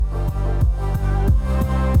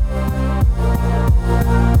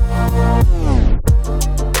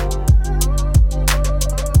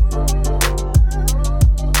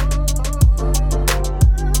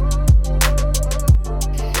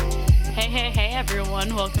Hey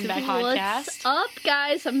everyone, welcome back podcast. What's up,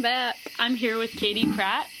 guys? I'm back. I'm here with Katie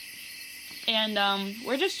Pratt, and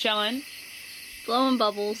we're just chilling. Blowing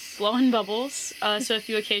bubbles. So if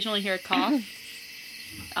you occasionally hear a cough,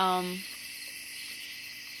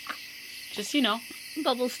 just,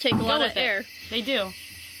 Bubbles take a lot of air. They do.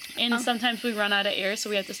 And sometimes we run out of air,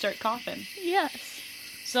 so we have to start coughing. Yes.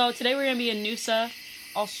 So today we're going to be in Noosa,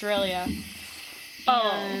 Australia.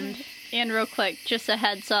 And real quick, just a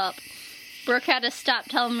heads up. Brooke had to stop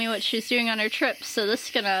telling me what she's doing on her trip, so this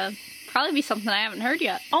is gonna probably be something I haven't heard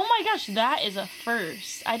yet. Oh my gosh, that is a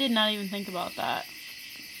first. I did not even think about that.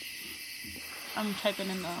 I'm typing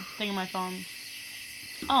in the thing on my phone.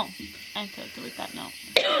 Oh, I have to delete that note.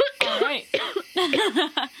 Alright.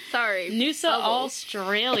 Sorry. Noosa,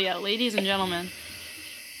 Australia, ladies and gentlemen.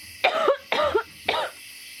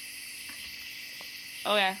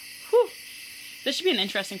 Okay. Whew. This should be an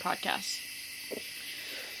interesting podcast.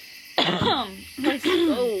 Oh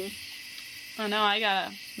no,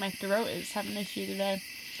 my throat is having an issue today.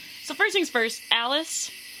 So first things first, Alice.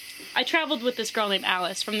 I traveled with this girl named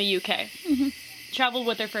Alice from the UK. Mm-hmm. Traveled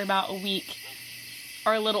with her for about a week,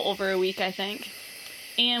 or a little over a week, I think.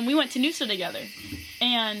 And we went to Noosa together.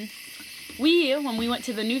 And when we went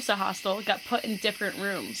to the Noosa hostel, got put in different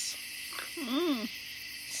rooms.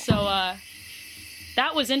 So,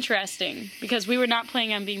 that was interesting, because we were not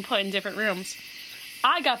planning on being put in different rooms.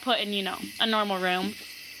 I got put in, a normal room.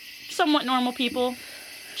 Somewhat normal people.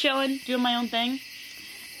 Chilling, doing my own thing.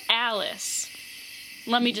 Alice.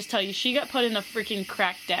 Let me just tell you, she got put in a freaking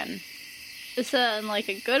crack den. Is that in, like,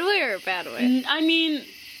 a good way or a bad way? I mean,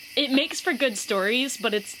 it makes for good stories,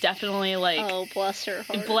 but it's definitely, like... Oh, bless her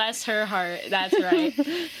heart. Bless her heart, that's right.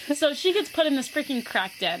 So she gets put in this freaking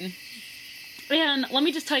crack den. And let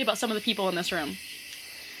me just tell you about some of the people in this room.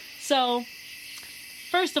 So,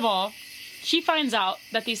 first of all, she finds out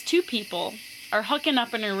that these two people are hooking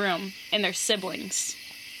up in her room, and they're siblings.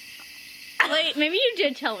 Wait, maybe you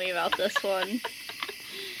did tell me about this one.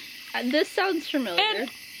 This sounds familiar. And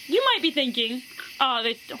you might be thinking, oh,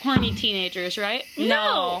 they're horny teenagers, right?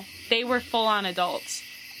 No. They were full-on adults.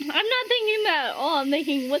 I'm not thinking that at all. I'm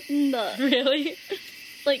thinking, what in the... Really?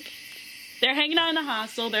 Like... They're hanging out in a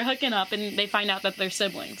hostel, they're hooking up, and they find out that they're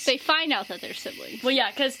siblings. They find out that they're siblings. Well, yeah,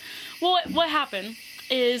 because, what happened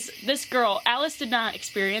is this girl, Alice did not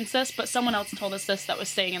experience this, but someone else told us this that was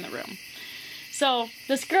staying in the room. So,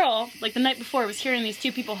 this girl, like the night before, was hearing these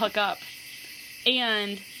two people hook up,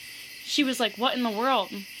 and she was like, what in the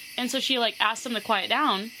world? And so she, asked them to quiet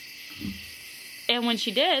down, and when she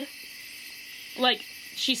did,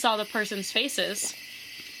 she saw the person's faces,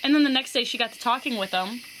 and then the next day she got to talking with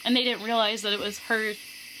them, and they didn't realize that it was her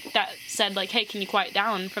that said, hey, can you quiet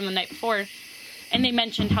down from the night before? And they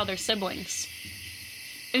mentioned how they're siblings.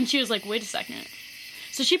 And she was like, wait a second.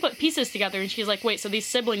 So she put pieces together, and she's like, wait, so these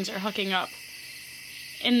siblings are hooking up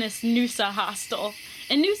in this Noosa hostel.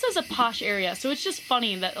 And Noosa's a posh area, so it's just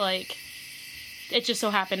funny that, it just so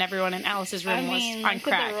happened everyone in Alice's room was on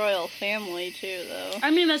crack. The royal family, too, though. I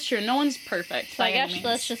mean, that's true. No one's perfect. So I guess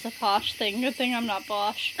that's just a posh thing. Good thing I'm not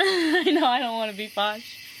posh. I know, I don't want to be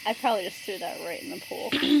posh. I probably just threw that right in the pool.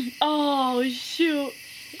 Oh, shoot.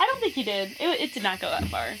 I don't think you did. It did not go that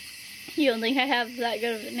far. You don't think I have that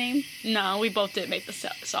good of a name? No, we both didn't make the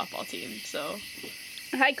softball team, so...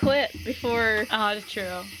 I quit before... Oh, that's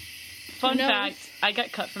true. Fun fact, I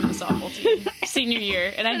got cut from the softball team senior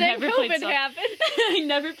year, and I never played softball. Happened. I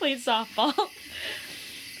never played softball.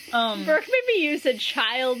 Brooke made me use a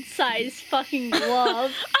child-sized fucking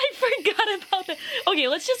glove. I forgot about that. Okay,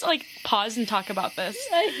 let's just, pause and talk about this.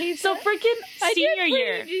 I hate that. Freaking senior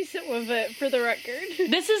year. I did pretty decent with it, for the record.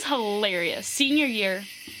 This is hilarious. Senior year,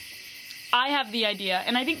 I have the idea,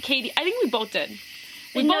 and I think we both did.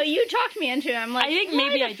 You talked me into it. I'm like, I think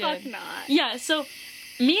maybe I did. Fuck not? Yeah, so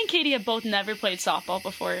me and Katie have both never played softball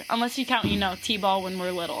before, unless you count, T-ball when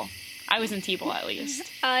we're little. I was in T-ball, at least.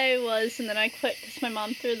 I was, and then I quit because my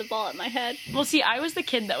mom threw the ball at my head. Well, see, I was the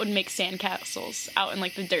kid that would make sandcastles out in,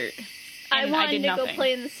 the dirt. I wanted to go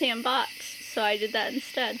play in the sandbox, so I did that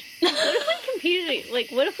instead. What if we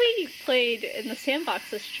competed, what if we played in the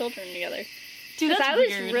sandbox as children together? Dude, that's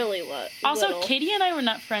weird. I was really Also, little. Katie and I were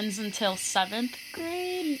not friends until 7th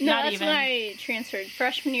grade. No, not that's even. when I transferred.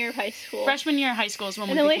 Freshman year of high school. Freshman year of high school is when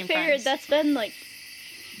we became friends. And then we figured that's been,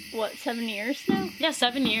 7 years now? Yeah,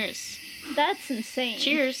 7 years. That's insane.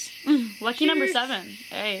 Cheers. Lucky number 7.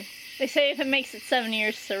 Hey. They say if it makes it 7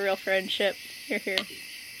 years, it's a real friendship. Here.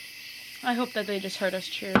 I hope that they just heard us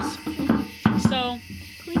cheers. So,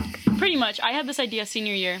 pretty much, I had this idea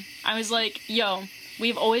senior year. I was like, yo,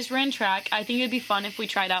 we've always ran track. I think it'd be fun if we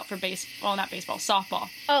tried out for softball.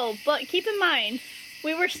 Oh, but keep in mind,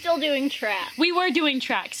 We were still doing track. We were doing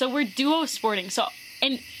track, so we're duo sporting. So,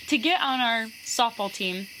 and to get on our softball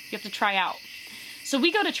team, you have to try out. So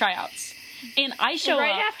we go to tryouts, and I show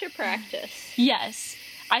right up. Right after practice. Yes.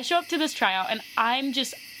 I show up to this tryout, and I'm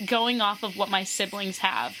just going off of what my siblings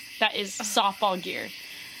have. That is softball gear.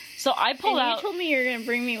 So I pull out... you told me you were going to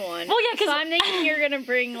bring me one. Well, yeah, because... So I'm thinking you're going to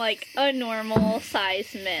bring, like, a normal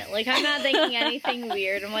size mitt. Like, I'm not thinking anything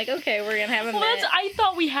weird. I'm like, okay, we're going to have a mitt. I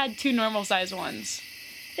thought we had 2 normal size ones.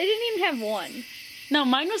 They didn't even have one. No,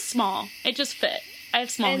 mine was small. It just fit. I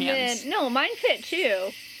have small hands. No, mine fit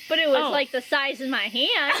too. But it was like the size of my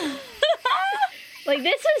hand. Like,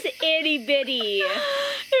 this was itty bitty.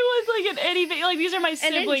 It was like an itty bitty. Like, these are my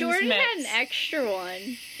siblings' mitts. And then Jordan had an extra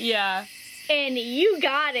one. Yeah. And you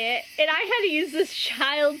got it, and I had to use this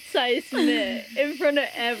child-sized mitt in front of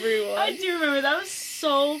everyone. I do remember. That was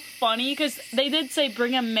so funny, because they did say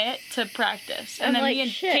bring a mitt to practice. And then me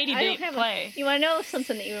and Katie didn't play. You want to know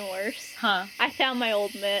something even worse? Huh? I found my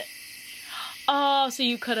old mitt. Oh, so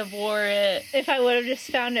you could have wore it. If I would have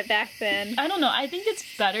just found it back then. I don't know. I think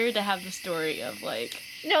it's better to have the story of, like...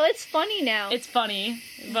 No, it's funny now. It's funny,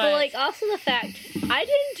 but like, also the fact, I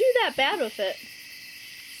didn't do that bad with it.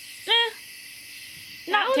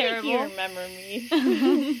 Not terrible. I don't think you remember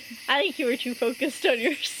me. I think you were too focused on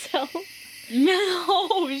yourself.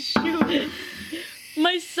 No, shoot.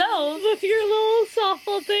 Myself? With your little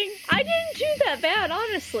softball thing. I didn't do that bad,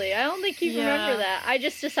 honestly. I don't think you remember that. I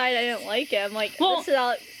just decided I didn't like it. I'm like, this is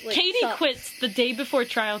all, like, Katie quits the day before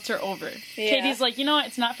tryouts are over. Yeah. Katie's like, you know what?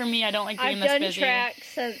 It's not for me. I don't like being this busy. I've done track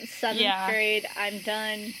since 7th grade. I'm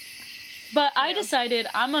done. But I decided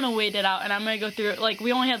I'm going to wait it out, and I'm going to go through it. Like,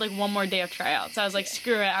 we only had, like, 1 more day of tryouts. I was like,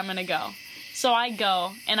 screw it, I'm going to go. So I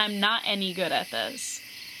go, and I'm not any good at this.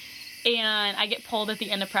 And I get pulled at the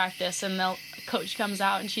end of practice, and the coach comes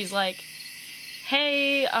out, and she's like,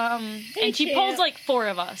 hey, and she pulls, like, 4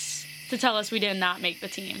 of us to tell us we did not make the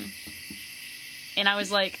team. And I was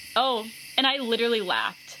like, oh, and I literally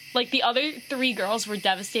laughed. Like, the other 3 girls were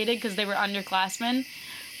devastated because they were underclassmen.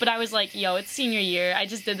 But I was like, yo, it's senior year. I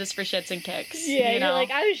just did this for shits and kicks. Yeah, you know? You're like,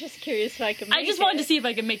 I was just curious if I could make it. I just wanted to see if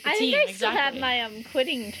I could make the team. I think I still have my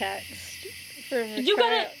quitting text from the You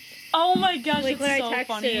got it. Oh my gosh, like, that's when so I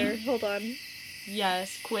funny. Her. Hold on.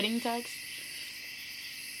 Yes, quitting text.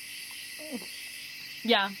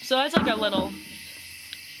 Yeah, so that's like a little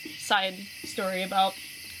side story about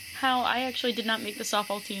how I actually did not make the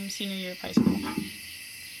softball team senior year of high school.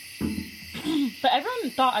 But everyone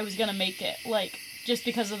thought I was gonna make it, like, just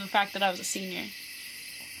because of the fact that I was a senior.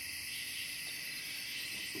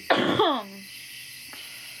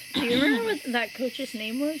 Do you remember what that coach's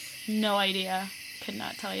name was? No idea. Could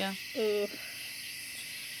not tell you. Ooh.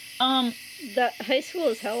 That high school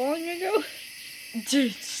is how long ago?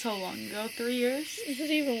 Dude, so long ago. 3 years? Is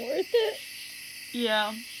it even worth it?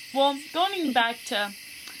 Yeah. Well, going back to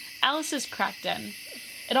Alice's crack den,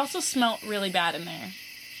 it also smelled really bad in there.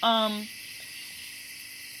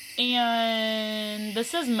 And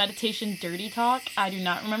this says meditation dirty talk. I do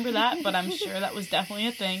not remember that, but I'm sure that was definitely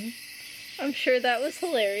a thing. I'm sure that was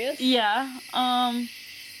hilarious. Yeah.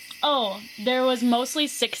 Oh, there was mostly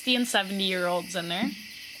 60 and 70-year-olds in there.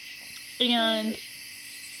 And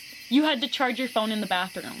you had to charge your phone in the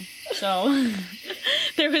bathroom. So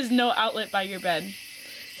there was no outlet by your bed.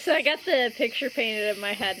 So I got the picture painted in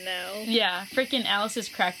my head now. Yeah, freaking Alice's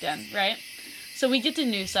crack den, right? So we get to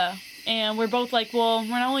Noosa, and we're both like, well,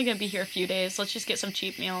 we're only going to be here a few days. Let's just get some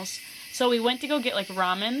cheap meals. So we went to go get, like,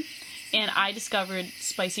 ramen, and I discovered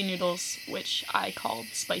spicy noodles, which I called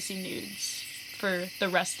spicy nudes for the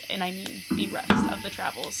rest, and I mean the rest of the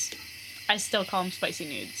travels. I still call them spicy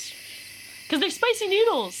nudes. Because they're spicy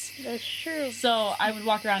noodles. That's true. So I would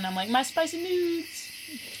walk around and I'm like, my spicy nudes.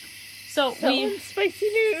 So selling spicy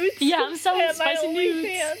nudes. Yeah, I'm selling spicy nudes.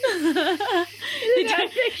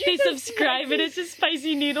 They subscribe and it's just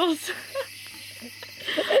spicy noodles.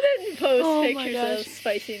 I didn't post pictures of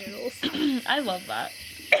spicy noodles. I love that.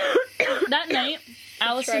 That night,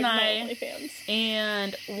 Alice and I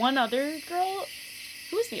and one other girl.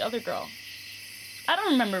 Who was the other girl? I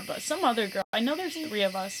don't remember, but some other girl. I know there's 3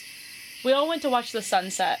 of us. We all went to watch the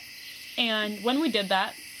sunset. And when we did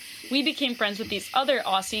that, we became friends with these other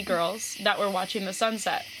Aussie girls that were watching the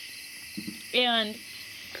sunset. And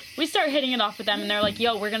we start hitting it off with them, and they're like,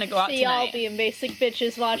 yo, we're gonna go out tonight. Y'all being basic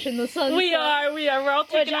bitches watching the sunset. We are. We're all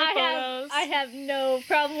taking our photos. I have no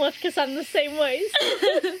problem with, because I'm the same way.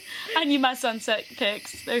 I need my sunset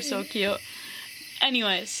pics. They're so cute.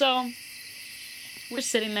 Anyway, so we're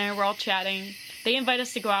sitting there, we're all chatting. They invite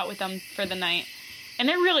us to go out with them for the night. And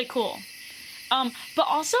they're really cool. But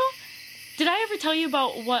also, did I ever tell you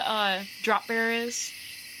about what drop bear is?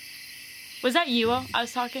 Was that you I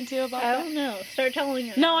was talking to about that? I don't know. Start telling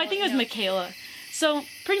me. No, I think it was Michaela. So,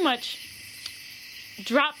 pretty much,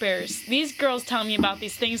 drop bears. These girls tell me about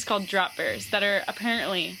these things called drop bears that are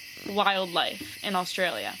apparently wildlife in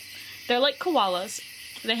Australia. They're like koalas.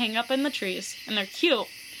 They hang up in the trees, and they're cute.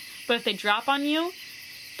 But if they drop on you,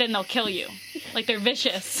 then they'll kill you. Like, they're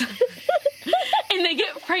vicious. And they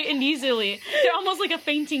get frightened easily. They're almost like a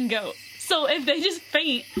fainting goat. So if they just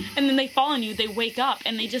faint, and then they fall on you, they wake up,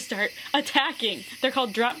 and they just start attacking. They're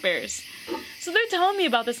called drop bears. So they're telling me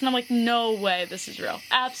about this, and I'm like, no way this is real.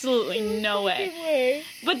 Absolutely no way.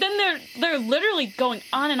 But then they're literally going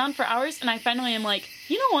on and on for hours, and I finally am like,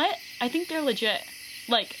 you know what? I think they're legit.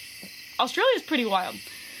 Like, Australia's pretty wild.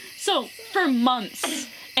 So, for months,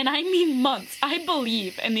 and I mean months, I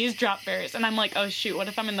believe in these drop bears, and I'm like, oh shoot, what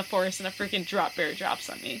if I'm in the forest and a freaking drop bear drops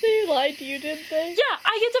on me? They lied to you, didn't they? Yeah,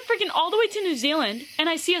 I get to freaking all the way to New Zealand, and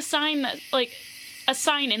I see a sign that, like, a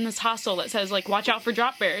sign in this hostel that says, like, watch out for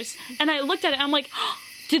drop bears. And I looked at it, and I'm like, oh,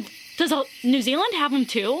 does New Zealand have them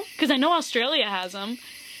too? Because I know Australia has them.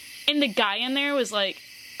 And the guy in there was like,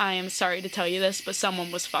 I am sorry to tell you this, but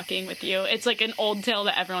someone was fucking with you. It's like an old tale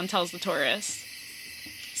that everyone tells the tourists.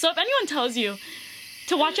 So if anyone tells you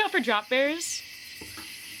to watch out for drop bears,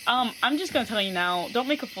 I'm just gonna tell you now, don't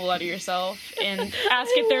make a fool out of yourself and ask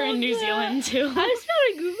if they're in New Zealand too. I just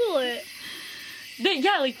gotta Google it.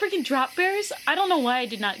 Yeah, like freaking drop bears. I don't know why I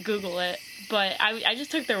did not Google it, but I just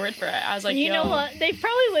took their word for it. I was like, you know what? They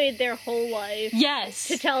probably waited their whole life. Yes.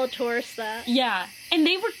 To tell a tourist that. Yeah, and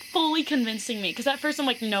they were fully convincing me because at first I'm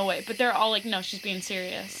like, no way, but they're all like, no, she's being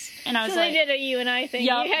serious. And I was like, so they did a you and I thing.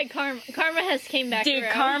 Yep. You had karma. Karma has came back around.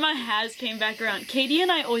 Dude, karma has came back around. Katie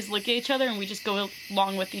and I always look at each other and we just go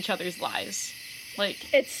along with each other's lies.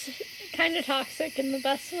 Like, it's kind of toxic in the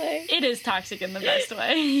best way. It is toxic in the best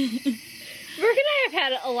way. Brooke and I have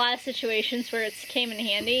had a lot of situations where it's came in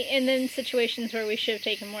handy, and then situations where we should have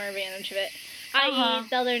taken more advantage of it. I.e.,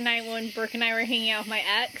 the other night when Brooke and I were hanging out with my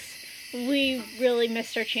ex, we really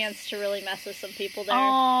missed our chance to really mess with some people there.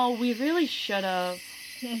 Oh, we really should have.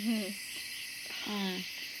 If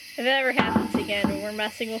that ever happens again, we're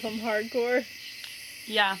messing with them hardcore.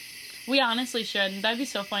 Yeah, we honestly should. That'd be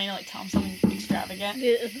so funny to like tell him something extravagant.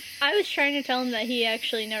 I was trying to tell him that he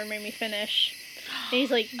actually never made me finish. And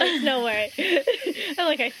he's like, there's no way. I'm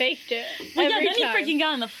like, I faked it. Well, yeah, then he freaking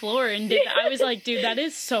got on the floor and did that. I was like, dude, that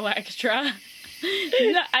is so extra.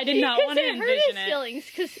 I did not want to envision it. Hurt his feelings,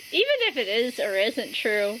 because even if it is or isn't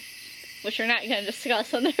true, which we're not going to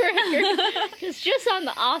discuss on the record, because just on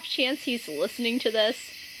the off chance he's listening to this,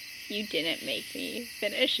 you didn't make me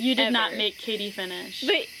finish. You did not make Katie finish.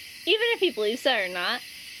 But even if he believes that or not,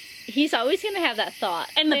 he's always going to have that thought.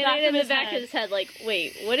 In the back of his head, like,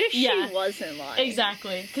 wait, what if she wasn't lying?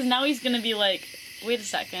 Exactly. Because now he's going to be like, wait a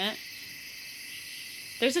second.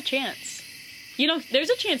 There's a chance. You know, there's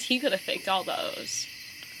a chance he could have faked all those.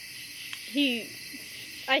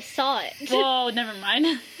 I saw it. Whoa, never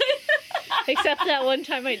mind. Except that one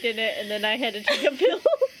time I did it, and then I had to take a pill.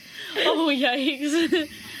 Oh, yikes.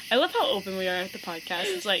 I love how open we are at the podcast.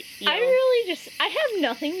 It's like, yo. I have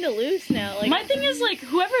nothing to lose now. Like, my thing is, like,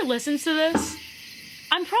 whoever listens to this,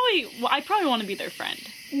 I probably want to be their friend.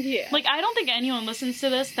 Yeah. Like, I don't think anyone listens to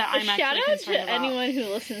this that I'm actually concerned about. Shout out to anyone who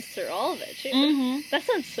listens through all of it, too. Mm-hmm. That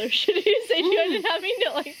sounds so shitty to say to you. I did not mean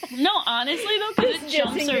to, like... No, honestly, though, because it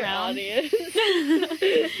jumps around. Yeah,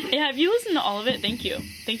 if you listen to all of it, thank you.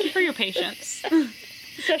 Thank you for your patience.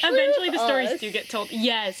 Eventually the stories do get told.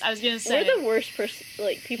 Yes, I was going to say. We're the worst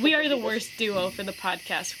people. We are the worst duo for the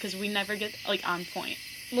podcast because we never get, like, on point.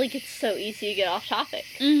 Like, it's so easy to get off topic.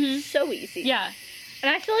 Mm-hmm. So easy. Yeah. And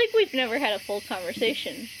I feel like we've never had a full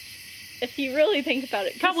conversation. If you really think about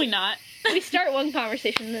it. Probably not. We start one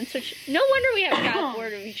conversation and then switch. No wonder we haven't gotten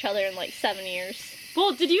bored of each other in, like, 7 years.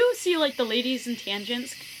 Well, did you see, like, the Ladies and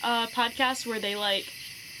Tangents podcast where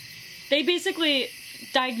they basically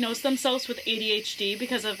diagnose themselves with ADHD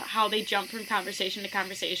because of how they jump from conversation to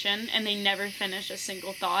conversation and they never finish a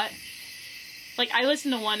single thought? Like, I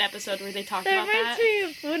listened to one episode where they talked about that. That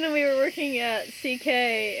reminds me of when we were working at CK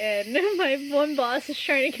and my one boss was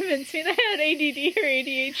trying to convince me that I had ADD or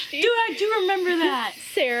ADHD. Dude, I do remember that.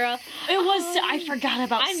 Sarah. I forgot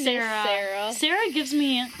about Sarah. Miss Sarah. Sarah gives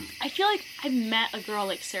me... I feel like I've met a girl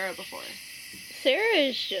like Sarah before. Sarah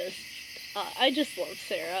is just... I just love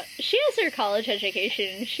Sarah. She has her college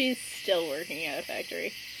education and she's still working at a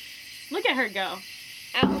factory. Look at her go.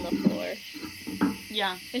 Out on the floor.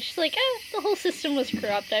 Yeah. And she's like, the whole system was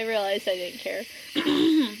corrupt. I realized I didn't care.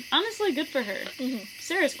 Honestly, good for her. Mm-hmm.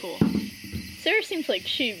 Sarah's cool. Sarah seems like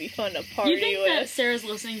she'd be fun to party with. You think that Sarah's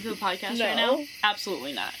listening to the podcast right now?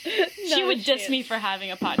 Absolutely not. She would diss me for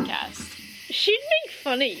having a podcast. She'd make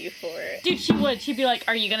fun at you for it. Dude, she would. She'd be like,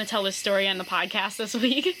 are you going to tell this story on the podcast this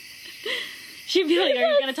week? She'd be like, are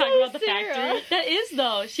you going to talk about the Sarah. factory? That is,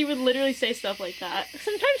 though. She would literally say stuff like that.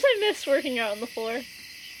 Sometimes I miss working out on the floor.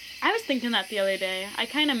 I was thinking that the other day. I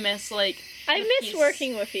kind of miss, like... I miss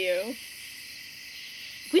working with you.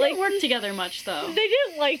 We didn't work together much, though. They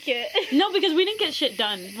didn't like it. No, because we didn't get shit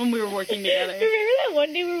done when we were working together. Remember that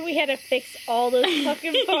one day where we had to fix all those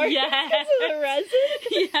fucking parts Yes. because of the resin?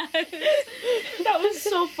 Yes. That was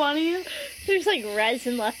so funny. There's like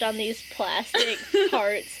resin left on these plastic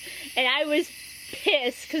parts. And I was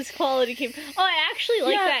pissed because quality came... Oh, I actually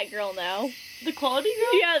like that girl now. The quality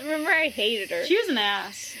girl? Yeah, remember I hated her. She was an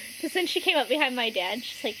ass. Because then she came up behind my dad and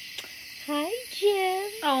she's like, hi,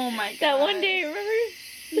 Jim. Oh my god. That one day, remember?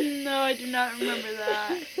 No, I do not remember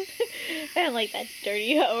that. And like, that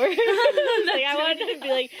dirty hoe. Like, I wanted to be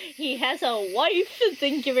like, he has a wife,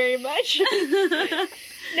 thank you very much.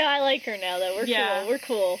 No, I like her now, though. We're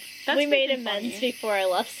cool. We made amends before I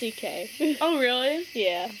left CK. Oh, really?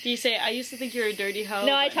 Yeah. Do you say, I used to think you were a dirty hoe?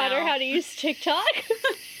 No, I taught her how to use TikTok.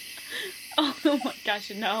 Oh my gosh,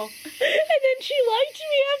 no. And then she liked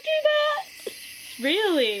me after that.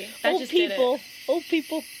 Really? That Old just people. Did it. Old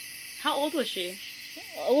people. How old was she?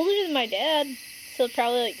 Older than my dad. So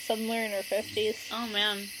probably like somewhere in her 50s. Oh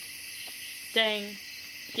man. Dang.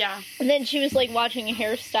 Yeah. And then she was like watching a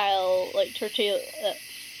hairstyle, like tortillas.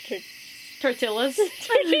 Tortillas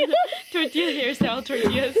hairstyle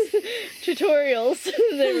tortillas. Tutorials.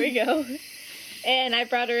 There we go. And I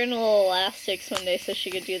brought her in little elastics one day so she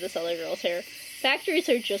could do this other girl's hair. Factories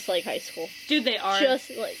are just like high school. Dude, they are. Just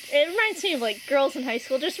like, it reminds me of like girls in high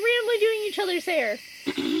school just randomly doing each other's hair.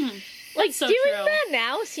 Like, so doing true. that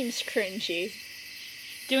now seems cringy.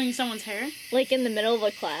 Doing someone's hair? Like in the middle of a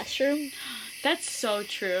classroom. That's so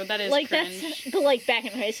true. That is like cringe. But like back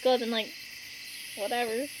in high school I've been like,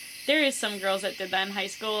 whatever. There is some girls that did that in high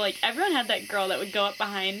school. Like, everyone had that girl that would go up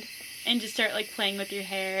behind and just start, like, playing with your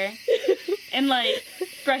hair. And, like,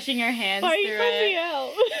 brushing your hands through it. Why are you coming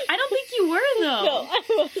out? I don't think you were, though. No, I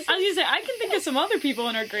wasn't. I was gonna say, I can think of some other people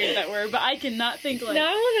in our grade that were, but I cannot think, like... Now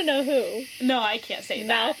I want to know who. No, I can't say that.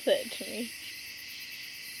 Mouth it to me.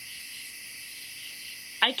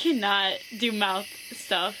 I cannot do mouth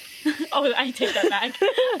stuff. Oh, I take that back.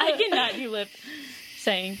 I cannot do lip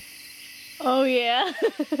saying. Oh, yeah.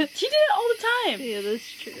 She did it all the time. Yeah,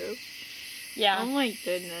 that's true. Yeah. Oh my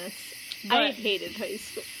goodness. But, I hated high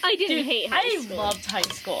school. I didn't hate high school. I loved high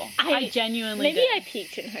school. I genuinely maybe did. I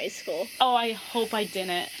peaked in high school. Oh, I hope I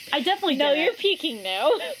didn't. I definitely didn't. No, you're peaking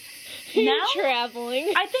now. You're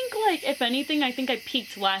traveling. I think, like, if anything, I think I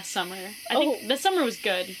peaked last summer. I think this summer was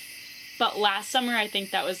good. But last summer, I think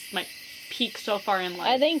that was my peak so far in life.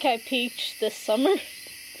 I think I peaked this summer.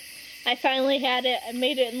 I finally had it. I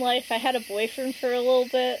made it in life. I had a boyfriend for a little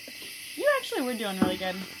bit. You actually were doing really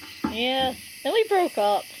good. Yeah. Then we broke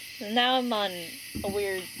up. And now I'm on a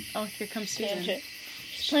weird Oh, here comes Susan. tangent.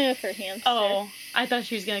 She's playing with her hamster. Oh, I thought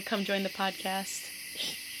she was going to come join the podcast.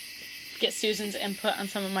 Get Susan's input on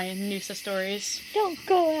some of my Noosa stories. Don't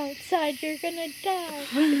go outside. You're gonna die.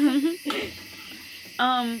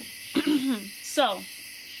 So,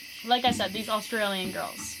 like I said, these Australian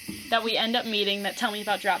girls that we end up meeting that tell me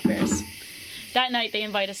about drop bears. That night they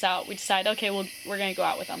invite us out. We decide, okay, we're gonna go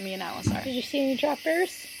out with them. Me and Alice are. Did you see any drop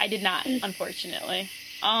bears? I did not, unfortunately.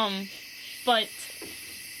 But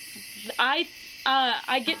I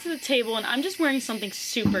get to the table and I'm just wearing something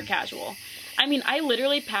super casual. I mean, I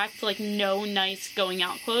literally packed like no nice going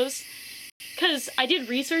out clothes. Cause I did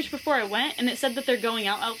research before I went and it said that their going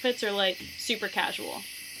out outfits are like super casual.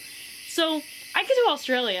 So I get to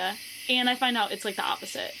Australia and I find out it's like the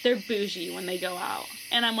opposite. They're bougie when they go out.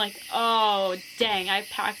 And I'm like, oh dang, I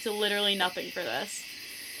packed literally nothing for this.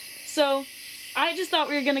 So I just thought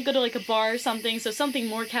we were gonna go to like a bar or something, so something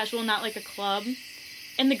more casual, not like a club.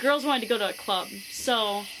 And the girls wanted to go to a club.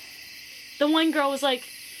 So the one girl was like,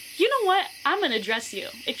 you know what? I'm gonna dress you,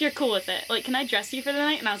 if you're cool with it. Like, can I dress you for the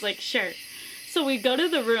night? And I was like, sure. So we go to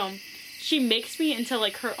the room. She makes me into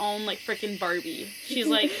like her own like freaking Barbie. She's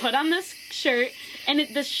like, put on this shirt. And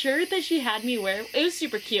the shirt that she had me wear, it was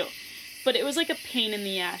super cute. But it was like a pain in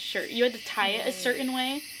the ass shirt. You had to tie it a certain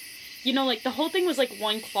way. You know, like the whole thing was like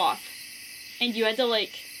one cloth. And you had to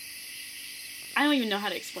like, I don't even know how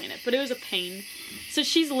to explain it, but it was a pain. So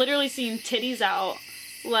she's literally seeing titties out,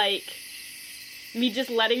 like, me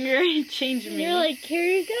just letting her change me. You're like, here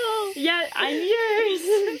you go. Yeah, I'm yours.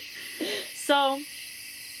 So,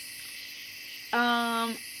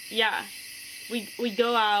 yeah. We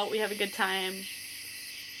go out, we have a good time.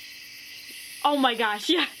 Oh my gosh,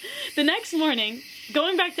 yeah. The next morning,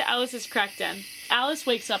 going back to Alice's crack den, Alice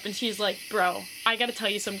wakes up and she's like, bro, I gotta tell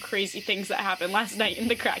you some crazy things that happened last night in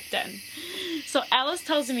the crack den. So Alice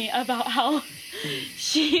tells me about how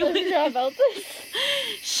she... I forgot about this.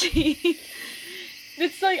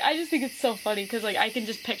 It's like, I just think it's so funny, because, like, I can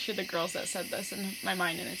just picture the girls that said this in my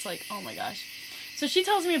mind, and it's like, oh my gosh. So she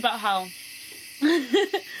tells me about how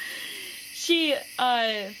she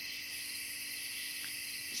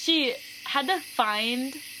had to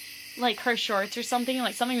find, like, her shorts or something,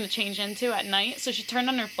 like, something to change into at night, so she turned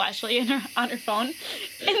on her flashlight on her phone,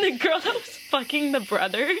 and the girl that was fucking the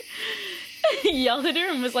brother yelled at her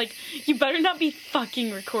and was like, you better not be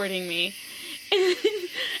fucking recording me. And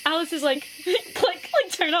Alice is like, click, like,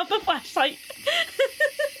 turn off the flashlight.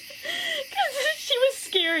 Because she was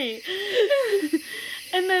scary.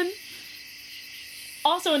 And then,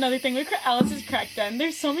 also another thing, look at Alice's crack den.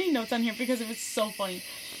 There's so many notes on here because it was so funny.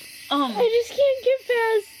 I just can't get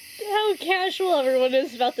past how casual everyone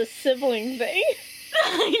is about the sibling thing.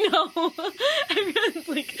 I know. Everyone's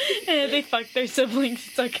like, they fucked their siblings.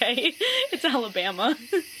 It's okay. It's Alabama.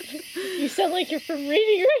 You sound like you're from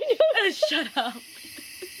reading right now. Shut up.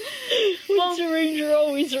 Once a ranger,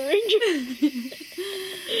 always a ranger.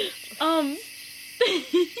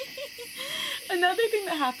 Another thing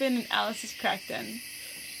that happened in Alice's crack den.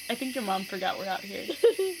 I think your mom forgot we're out here.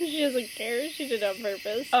 She doesn't care. She did it on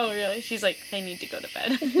purpose. Oh, really? She's like, they need to go to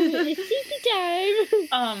bed. It's sleepy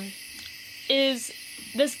time. Is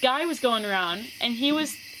this guy was going around, and he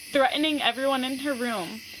was threatening everyone in her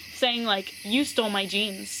room, saying, like, you stole my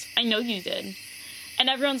jeans. I know you did. And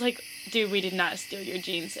everyone's like, dude, we did not steal your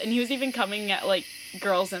jeans. And he was even coming at, like,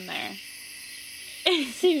 girls in there.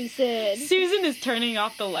 Susan. Susan is turning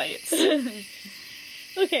off the lights.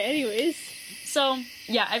 Okay, anyways. So,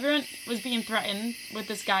 yeah, everyone was being threatened with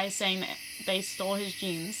this guy saying that they stole his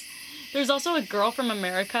jeans. There's also a girl from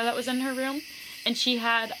America that was in her room, and she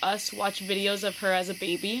had us watch videos of her as a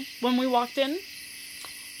baby when we walked in.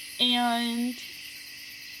 And...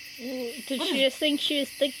 Did she just think she was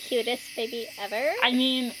the cutest baby ever? I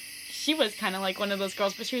mean, she was kind of like one of those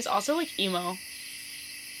girls, but she was also, like, emo.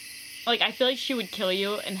 Like, I feel like she would kill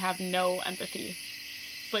you and have no empathy.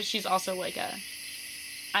 But she's also, like,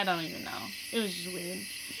 I don't even know. It was just weird.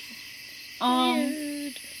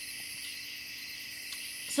 Weird.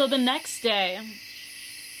 So the next day,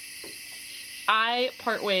 I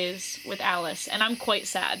part ways with Alice, and I'm quite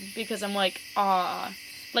sad, because I'm like, ah.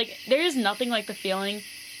 Like, there is nothing like the feeling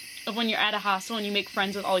of when you're at a hostel and you make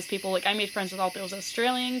friends with all these people. Like, I made friends with all those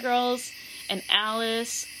Australian girls, and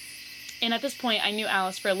Alice, and at this point, I knew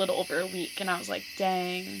Alice for a little over a week, and I was like,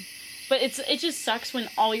 dang. But it just sucks when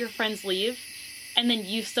all your friends leave, and then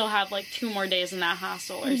you still have, like, 2 more days in that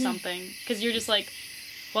hostel or something, because you're just like,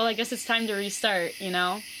 well, I guess it's time to restart, you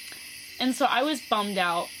know? And so I was bummed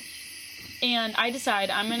out, and I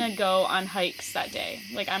decided I'm gonna go on hikes that day.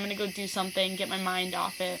 Like, I'm gonna go do something, get my mind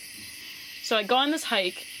off it. So I go on this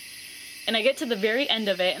hike, and I get to the very end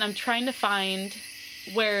of it, and I'm trying to find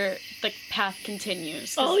where the path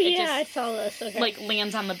continues. Oh, yeah, just, I saw this. Okay. like,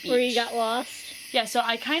 lands on the beach. Where you got lost? Yeah, so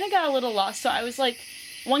I kind of got a little lost. So I was like,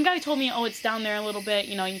 one guy told me, oh, it's down there a little bit,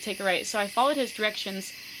 you know, you take a right. So I followed his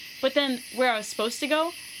directions. But then where I was supposed to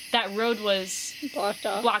go, that road was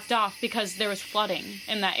blocked off because there was flooding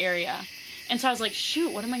in that area. And so I was like,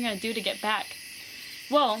 shoot, what am I going to do to get back?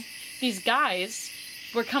 Well, these guys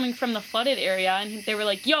were coming from the flooded area, and they were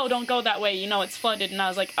like, yo, don't go that way, you know, it's flooded. And I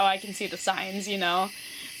was like, oh, I can see the signs, you know.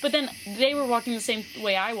 But then they were walking the same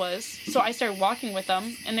way I was, so I started walking with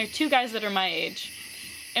them, and they're 2 guys that are my age.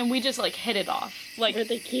 And we just, like, hit it off. Like, were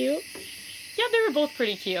they cute? Yeah, they were both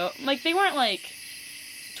pretty cute. Like, they weren't, like,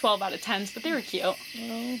 12 out of 10s, but they were cute. Oh,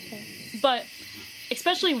 okay. But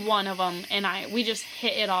especially one of them and we just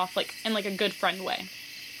hit it off, like, in, like, a good friend way.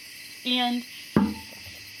 And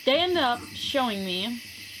they ended up showing me,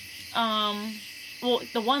 well,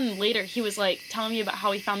 the one later, he was, like, telling me about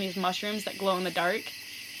how he found these mushrooms that glow in the dark.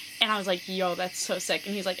 And I was like, yo, that's so sick.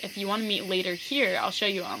 And he's like, if you want to meet later here, I'll show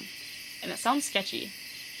you them. And it sounds sketchy.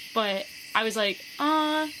 But I was like,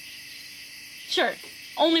 sure.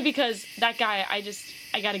 Only because that guy, I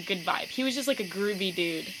got a good vibe. He was just like a groovy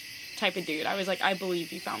dude type of dude. I was like, I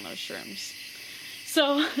believe you found those shrooms.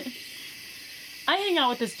 So, I hang out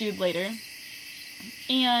with this dude later.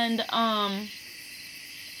 And,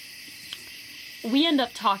 we end up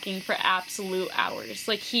talking for absolute hours.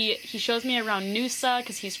 Like, he shows me around Noosa,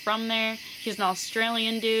 because he's from there. He's an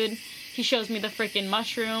Australian dude. He shows me the freaking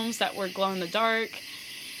mushrooms that were glow in the dark.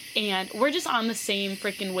 And we're just on the same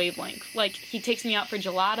freaking wavelength. Like, he takes me out for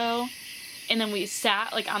gelato. And then we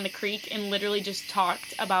sat, like, on the creek and literally just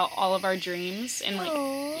talked about all of our dreams. And, like,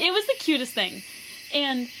 Aww. It was the cutest thing.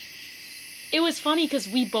 And it was funny because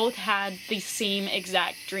we both had the same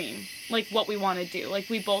exact dream, like what we want to do. Like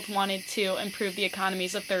we both wanted to improve the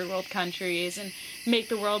economies of third world countries and make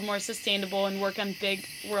the world more sustainable and work on big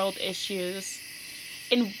world issues.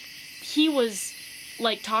 And he was,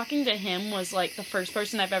 like, talking to him was, like, the first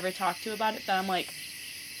person I've ever talked to about it that I'm like,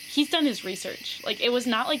 he's done his research. Like, it was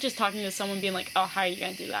not, like, just talking to someone being like, oh, how are you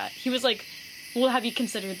gonna do that? He was like, well, have you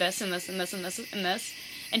considered this and this and this and this and this?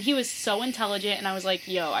 And he was so intelligent, and I was like,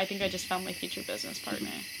 yo, I think I just found my future business partner.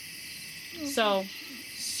 Mm-hmm. So,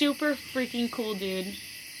 super freaking cool, dude.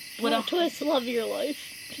 What a twist, love your life.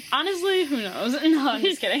 Honestly, who knows? No, I'm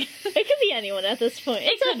just kidding. It could be anyone at this point.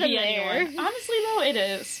 It could be anyone. Honestly, though, it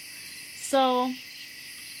is. So,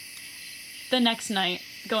 the next night,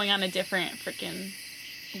 going on a different freaking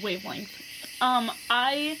wavelength,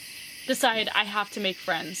 I decide I have to make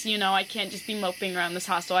friends. You know, I can't just be moping around this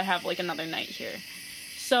hostel. I have, like, another night here.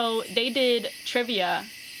 So, they did trivia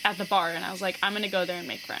at the bar, and I was like, I'm gonna go there and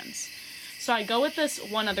make friends. So I go with this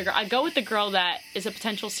one other girl. I go with the girl that is a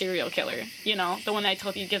potential serial killer. You know, the one that I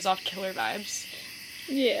told you gives off killer vibes.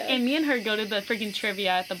 Yeah. And me and her go to the freaking trivia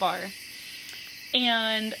at the bar.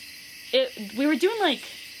 And we were doing, like,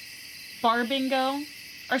 bar bingo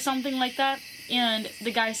or something like that. And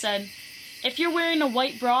the guy said, if you're wearing a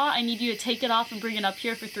white bra, I need you to take it off and bring it up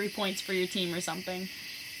here for 3 points for your team or something.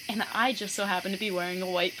 And I just so happened to be wearing a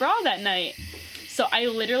white bra that night. So I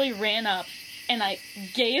literally ran up and I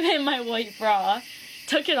gave him my white bra,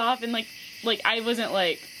 took it off, and, like, I wasn't,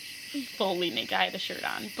 like, fully naked. I had a shirt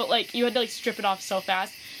on. But, like, you had to, like, strip it off so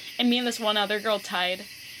fast. And me and this one other girl tied.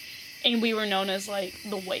 And we were known as, like,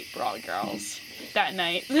 the white bra girls that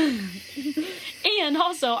night. And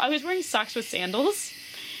also, I was wearing socks with sandals.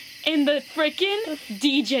 And the frickin'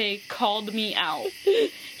 DJ called me out.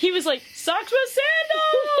 He was like, socks with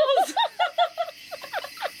sandals!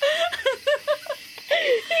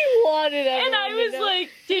 He wanted everyone and I was to know. like,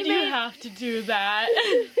 did you have to do that?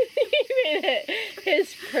 He made it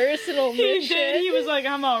his personal mission. He did. He was like,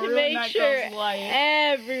 I'm gonna ruin that girl's life.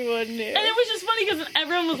 Everyone knew. And it was just funny because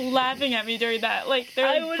everyone was laughing at me during that. Like,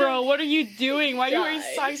 they're like, bro, what are you doing? Why are you wearing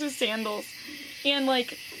socks with sandals? And,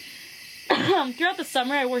 like, throughout the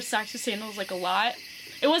summer, I wore socks with sandals, like, a lot.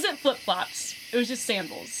 It wasn't flip-flops. It was just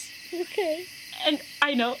sandals. Okay. And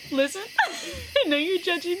I know, listen, I know you're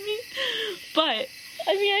judging me, but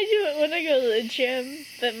I mean, I do it when I go to the gym,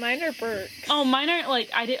 but mine are Birks. Oh, mine aren't, like,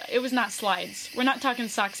 it was not slides. We're not talking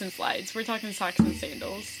socks and slides. We're talking socks and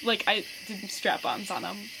sandals. Like, I did strap-ons on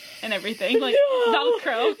them and everything. Like, no,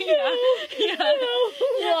 Velcro. Yeah. No.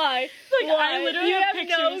 Why? Like, Why? I literally you have have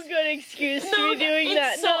pictures. no good excuse to be doing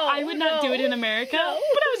that. So I would not do it in America, but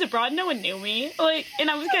I was abroad. No one knew me. Like, and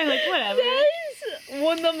I was kind of like, whatever. That is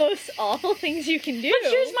one of the most awful things you can do.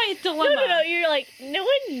 But here's my dilemma. No, you're like, no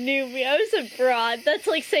one knew me. I was abroad. That's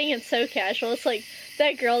like saying it's so casual. It's like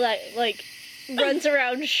that girl that, like, runs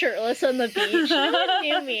around shirtless on the beach. No one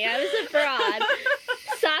knew me. I was abroad.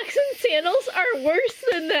 Socks and sandals are worse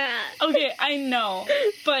than that. Okay, I know,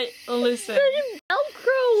 but listen. The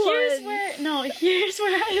Velcro ones. Here's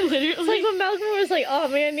where I literally... It's like when Velcro was like, oh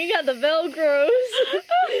man, you got the Velcros.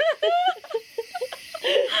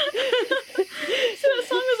 So the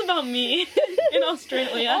song was about me in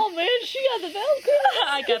Australia. Oh man, she got the Velcros.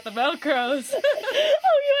 I got the Velcros. Oh,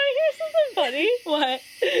 you want to hear something funny? What?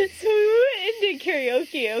 So we went into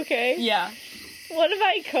karaoke, okay? Yeah. One of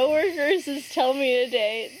my coworkers is telling me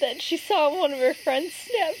today that she saw one of her friends'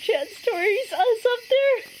 Snapchat stories, us up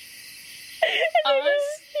there. And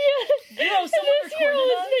Us? Yeah. Bro, someone and this girl recorded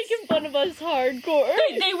was us? making fun of us hardcore.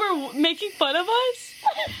 They were making fun of us?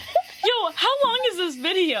 Yo, how long is this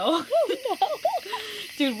video? Oh no.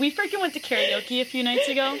 Dude, we freaking went to karaoke a few nights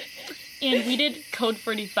ago, and we did Code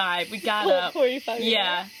 45. We got Code up. 45.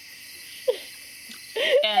 Yeah.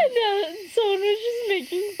 And someone was just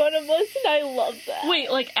making fun of us, and I love that. Wait,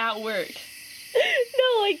 like at work?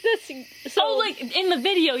 No, like this. So, oh, like in the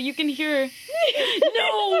video, you can hear.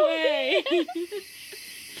 No way!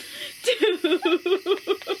 Dude,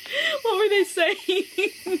 what were they saying?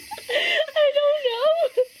 I don't know.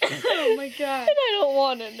 Oh my god. And I don't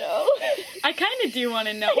want to know. I kind of do want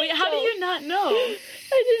to know. Wait, how do you not know?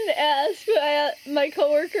 I didn't ask, but my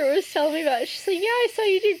coworker was telling me about it. She's like, yeah, I saw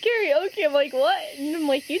you do karaoke. I'm like, what? And I'm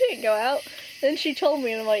like, you didn't go out. Then she told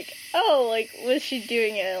me, and I'm like, oh, like, was she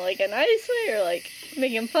doing it in, like, a nice way, or, like,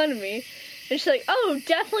 making fun of me? And she's like, oh,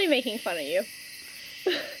 definitely making fun of you.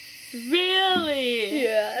 Really?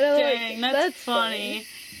 Yeah. And I'm dang, like, that's funny.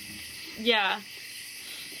 Yeah.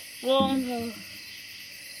 Well,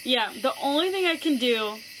 yeah, the only thing I can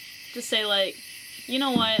do to say, like, you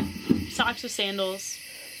know what, socks with sandals,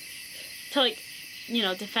 to, like, you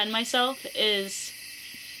know, defend myself is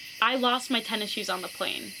I lost my tennis shoes on the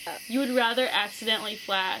plane. You would rather accidentally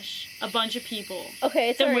flash a bunch of people Okay,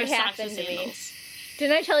 it's than wear already socks happened and to me. sandals.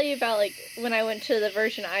 Didn't I tell you about, like, when I went to the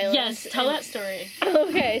Virgin Islands? Yes, tell that story.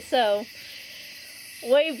 Okay, so,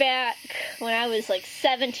 way back when I was, like,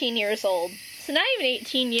 17 years old. So not even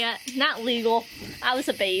 18 yet, not legal. I was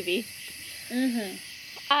a baby. Mm-hmm.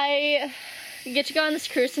 I get to go on this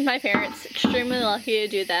cruise with my parents. Extremely lucky to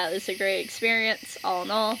do that. It was a great experience, all in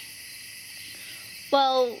all.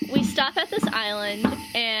 Well, we stop at this island,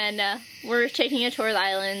 and we're taking a tour of the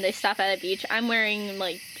island. They stop at a beach. I'm wearing,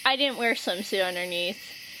 like, I didn't wear a swimsuit underneath.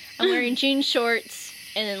 I'm wearing jean shorts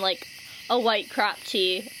and then, like, a white crop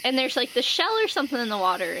tee. And there's, like, the shell or something in the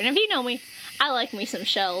water. And if you know me, I like me some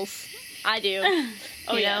shells. I do.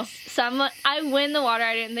 Oh, you know? yes. So I went in the water.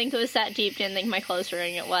 I didn't think it was that deep. Didn't think my clothes were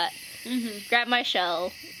going to get wet. Mm-hmm. Grabbed my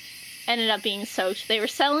shell. Ended up being soaked. They were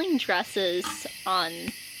selling dresses on,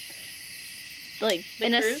 like, The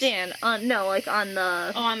in cruise? a stand. No, like, on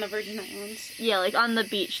the... Oh, on the Virgin Islands. Yeah, like, on the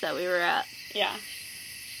beach that we were at. Yeah.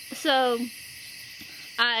 So,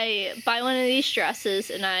 I buy one of these dresses,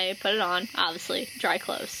 and I put it on, obviously, dry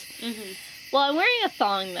clothes. Mm-hmm. Well, I'm wearing a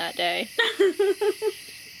thong that day,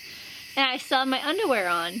 and I still have my underwear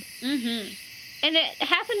on. Mm-hmm. And it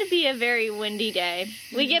happened to be a very windy day.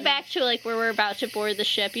 We get back to, like, where we're about to board the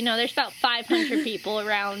ship. You know, there's about 500 people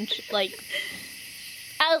around, like...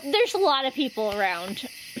 there's a lot of people around.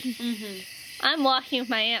 Mm-hmm. I'm walking with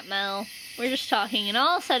my Aunt Mel. We're just talking, and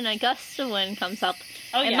all of a sudden a gust of wind comes up,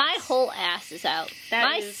 Oh, and yes. my whole ass is out. That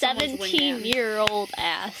My is someone's wingman. 17-year-old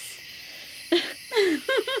ass.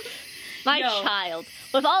 My Yo. child.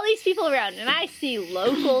 With all these people around, and I see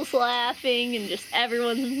locals laughing, and just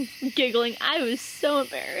everyone's giggling. I was so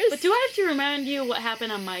embarrassed. But do I have to remind you what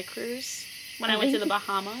happened on my cruise when I went to the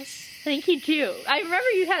Bahamas? Thank you, too. I remember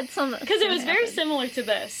you had some... Because it was very similar to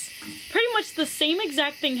this. Pretty much the same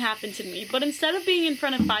exact thing happened to me, but instead of being in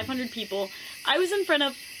front of 500 people, I was in front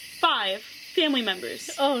of 5 family members.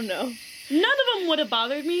 Oh, no. None of them would have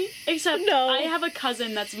bothered me, except No. I have a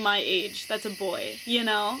cousin that's my age, that's a boy, you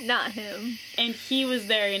know? Not him. And he was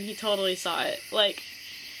there and he totally saw it. Like,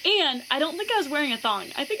 and I don't think I was wearing a thong.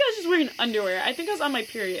 I think I was just wearing underwear. I think I was on my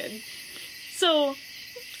period. So...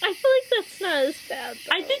 I feel like that's not as bad,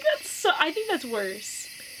 though. I think that's worse.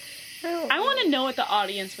 I I want to know what the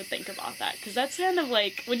audience would think about that, because that's kind of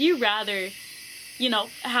like, would you rather, you know,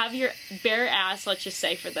 have your bare ass, let's just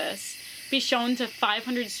say for this, be shown to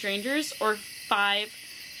 500 strangers or 5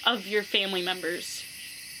 of your family members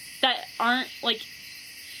that aren't, like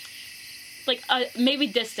maybe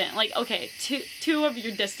distant, like, okay, two of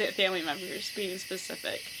your distant family members, being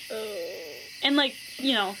specific. Oh. And, like,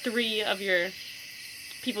 you know, 3 of your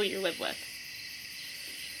people you live with.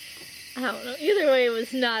 I don't know. Either way, it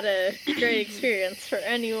was not a great experience for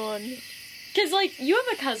anyone. Because, like, you have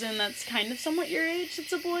a cousin that's kind of somewhat your age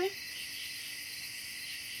that's a boy.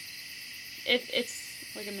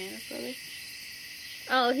 It's, like, a man or brother.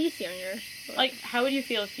 Oh, he's younger. Like, how would you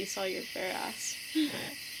feel if you saw your bare ass?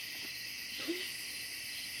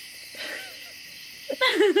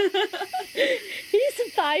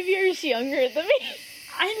 He's 5 years younger than me.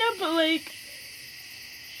 I know, but, like...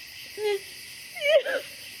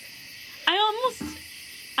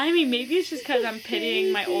 I mean, maybe it's just because I'm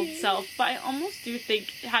pitying my old self, but I almost do think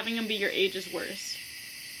having him be your age is worse.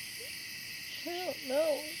 I don't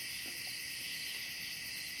know.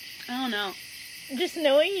 I don't know. Just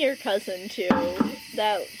knowing your cousin, too,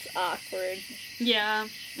 that's awkward. Yeah.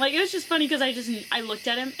 Like, it was just funny because I looked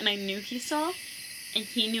at him and I knew he saw, and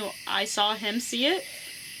he knew I saw him see it,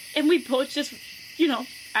 and we both just, you know,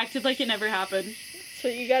 acted like it never happened. That's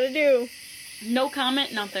what you gotta do. No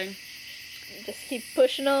comment, nothing. Just keep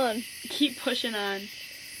pushing on. Keep pushing on.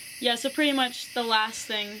 Yeah, so pretty much the last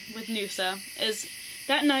thing with Noosa is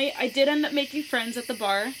that night I did end up making friends at the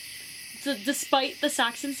bar, despite the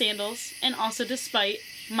socks and sandals, and also despite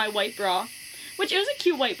my white bra, which it was a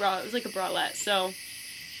cute white bra. It was like a bralette, so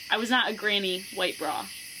I was not a granny white bra.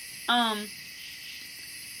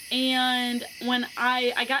 And when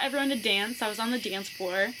I got everyone to dance, I was on the dance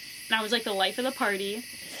floor, and I was like the life of the party,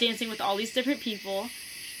 dancing with all these different people.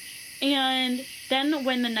 And then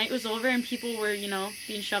when the night was over and people were, you know,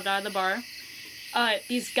 being shoved out of the bar,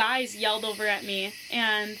 these guys yelled over at me,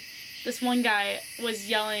 and this one guy was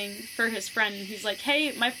yelling for his friend, and he's like,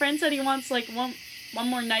 hey, my friend said he wants, like, one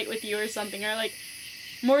more night with you or something, or, like,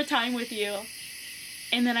 more time with you.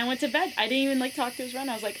 And then I went to bed. I didn't even, like, talk to his friend.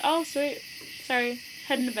 I was like, oh, sweet. Sorry.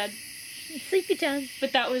 Heading to bed. Sleepy time.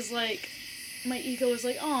 But that was, like, my ego was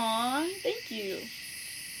like, aw, thank you.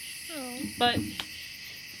 Oh. But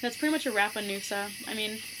that's pretty much a wrap on Noosa. I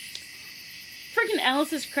mean, freaking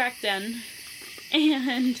Alice's cracked den.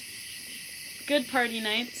 And good party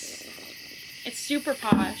nights. It's super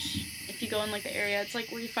posh. If you go in, like, the area, it's, like,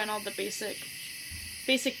 where you find all the basic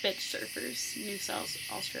bitch surfers.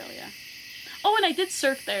 Noosa, Australia. Oh, and I did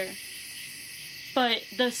surf there. But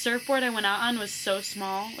the surfboard I went out on was so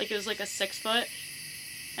small. Like, it was, like, a 6 foot.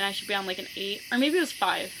 And I should be on, like, an 8. Or maybe it was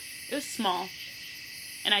 5. It was small.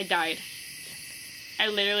 And I died. I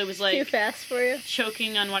literally was, like... Too fast for you?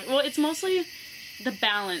 Choking on what... Well, it's mostly the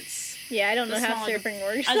balance. Yeah, I don't know how surfing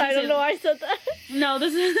works. I don't know why I said that. No,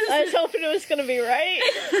 this is... I was hoping it was going to be right.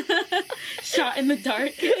 Shot in the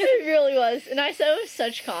dark. It really was. And I said it with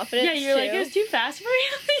such confidence, yeah, you're like, it was too fast for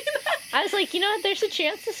you? I was like, you know what, there's a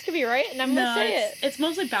chance this could be right, and I'm going to say it. It's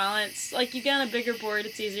mostly balance. Like, you get on a bigger board,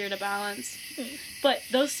 it's easier to balance. But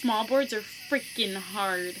those small boards are freaking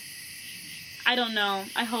hard. I don't know.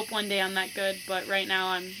 I hope one day I'm that good, but right now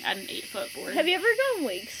I'm at an 8-foot board. Have you ever gone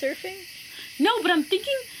wake surfing? No, but I'm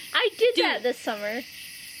thinking... I did that this summer.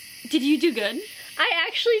 Did you do good? I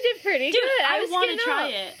actually did pretty good. I want to try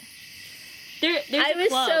it. There's I a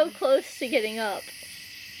club. was so close to getting up.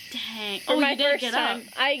 Dang. For my you did first get time. up.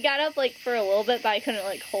 I got up, like, for a little bit, but I couldn't,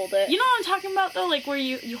 like, hold it. You know what I'm talking about, though? Like, where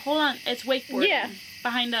you hold on, it's wakeboarding. Yeah.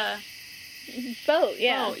 Behind a... Boat,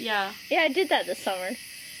 yeah. Boat, yeah. Yeah, I did that this summer.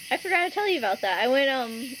 I forgot to tell you about that. I went,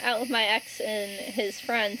 out with my ex and his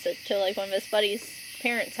friends to, like, one of his buddies'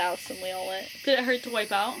 parents' house, and we all went. Did it hurt to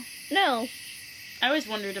wipe out? No. I always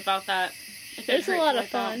wondered about that. It was a lot of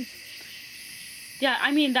fun. Yeah,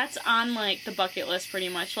 I mean, that's on, like, the bucket list, pretty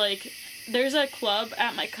much. Like, there's a club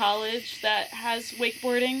at my college that has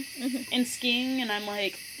wakeboarding and skiing, and I'm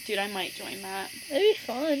like, dude, I might join that. It'd be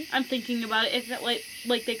fun. I'm thinking about it. If it,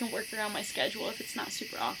 like they can work around my schedule. If it's not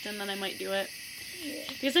super often, then I might do it. Yeah.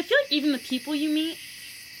 Because I feel like even the people you meet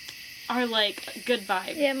are, like, a good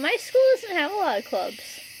vibe. Yeah, my school doesn't have a lot of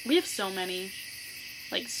clubs. We have so many.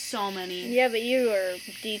 Like, so many. Yeah, but you are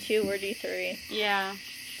D2 or D3. Yeah.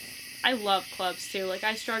 I love clubs, too. Like,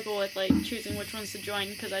 I struggle with, like, choosing which ones to join,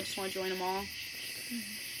 because I just want to join them all.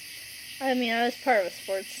 I mean, I was part of a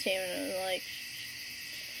sports team, and it was like...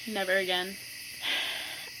 Never again.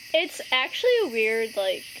 It's actually a weird,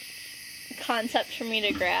 like, concept for me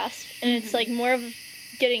to grasp, and it's, like, more of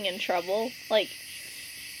getting in trouble. Like,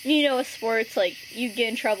 you know, with sports, like, you get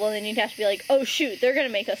in trouble, and then you'd have to be like, oh, shoot, they're gonna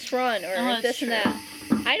make us run, or this and that.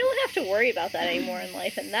 I don't have to worry about that anymore in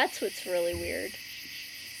life, and that's what's really weird.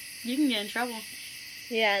 You can get in trouble.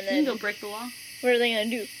 Yeah, and then... You can go break the law. What are they gonna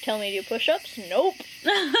do? Tell me to do push-ups? Nope.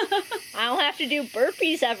 I don't have to do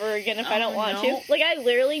burpees ever again if I don't want to. Like, I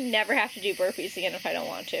literally never have to do burpees again if I don't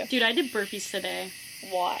want to. Dude, I did burpees today.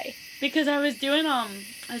 Why? Because I was doing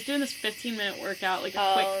this 15-minute workout, like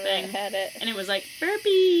a quick thing. I had it. And it was like,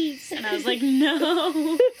 burpees! And I was like, no.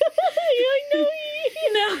 You're like,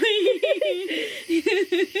 no.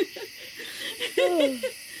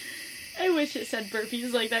 I wish it said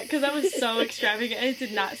burpees like that, because that was so extravagant. It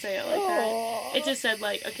did not say it like that. It just said,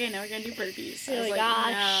 like, okay, now we're gonna do burpees. I was like,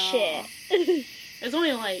 no. Shit. It was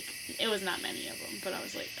only, like, it was not many of them, but I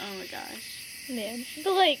was like, oh my gosh. Man.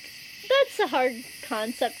 But, like, that's a hard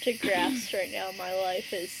concept to grasp right now in my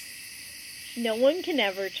life, is no one can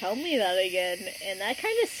ever tell me that again, and that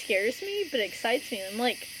kind of scares me, but excites me. I'm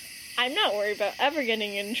like, I'm not worried about ever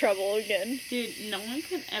getting in trouble again. Dude, no one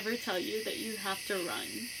can ever tell you that you have to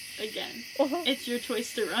run again. It's your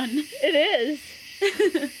choice to run. It is.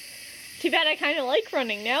 Too bad I kind of like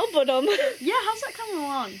running now, but yeah, how's that coming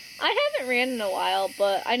along? I haven't ran in a while,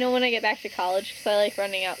 but I know when I get back to college, because I like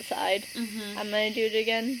running outside, I'm going to do it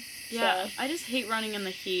again. Yeah, so. I just hate running in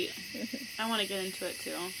the heat. I want to get into it,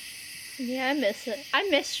 too. Yeah, I miss it. I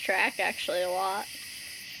miss track, actually, a lot.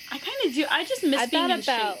 I kind of do. I just miss being in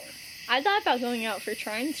shape. I thought about going out for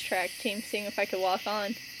Trine's track team, seeing if I could walk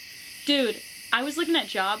on. Dude, I was looking at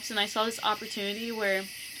jobs, and I saw this opportunity where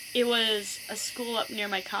it was a school up near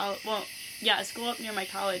my college. Well, yeah, a school up near my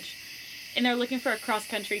college. And they're looking for a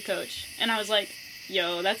cross-country coach. And I was like,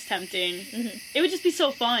 yo, that's tempting. It would just be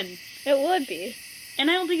so fun. It would be. And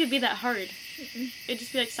I don't think it'd be that hard. It'd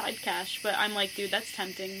just be like side cash. But I'm like, dude, that's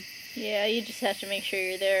tempting. Yeah, you just have to make sure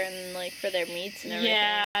you're there and, like, for their meets and everything.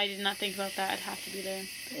 Yeah, I did not think about that. I'd have to be there.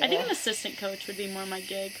 Yeah. I think an assistant coach would be more my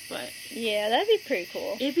gig, but... Yeah, that'd be pretty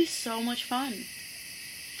cool. It'd be so much fun.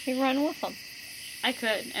 You run with them. I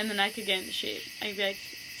could, and then I could get into shape. I'd be like,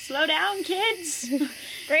 slow down, kids!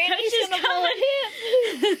 Granny's gonna pull a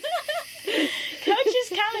hip! Coach is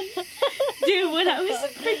coming! Dude, when I was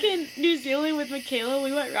in freaking New Zealand with Michaela,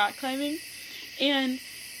 we went rock climbing, and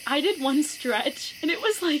I did one stretch, and it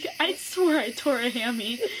was like, I swore I tore a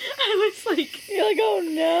hammy. I was like... You're like, oh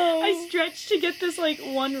no! I stretched to get this, like,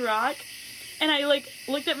 one rock, And I, like,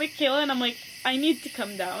 looked at Michaela and I'm like, I need to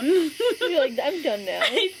come down. You're like, I'm done now.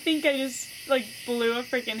 I think I just, like, blew a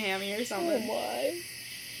freaking hammy or something. Oh my.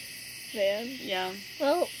 Man. Yeah.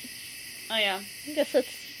 Well. Oh, yeah. I guess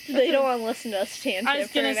they don't want to listen to us tangent I was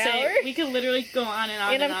for gonna an say, hour. we could literally go on and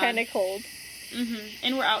on and and I'm on. kind of cold.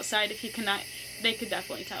 And we're outside. If you cannot, they could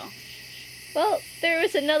definitely tell. Well, there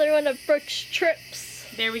was another one of Brooke's trips.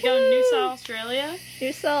 There we go, Woo! Noosa, Australia.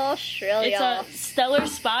 Noosa, Australia. It's a stellar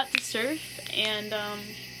spot to surf, and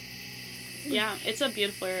yeah, it's a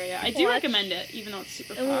beautiful area. I do recommend it, even though it's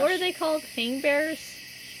super And posh. what are they called? Hang bears?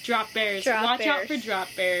 Drop bears. Drop Watch out bears. for drop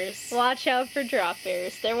bears. Watch out for drop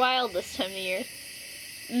bears. They're wild this time of year.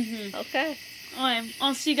 Okay. Alright,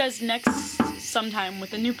 I'll see you guys next sometime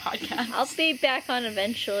with a new podcast. I'll be back on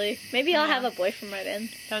eventually. Maybe I'll have a boyfriend by then.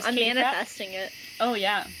 That was I'm Katie Pratt? manifesting it. Oh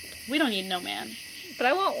yeah, we don't need no man, But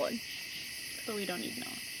I want one. but we don't need no.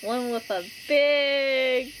 One with a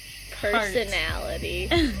big personality.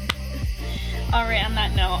 Alright, on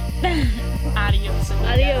that note, adios.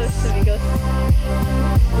 Adios, amigos.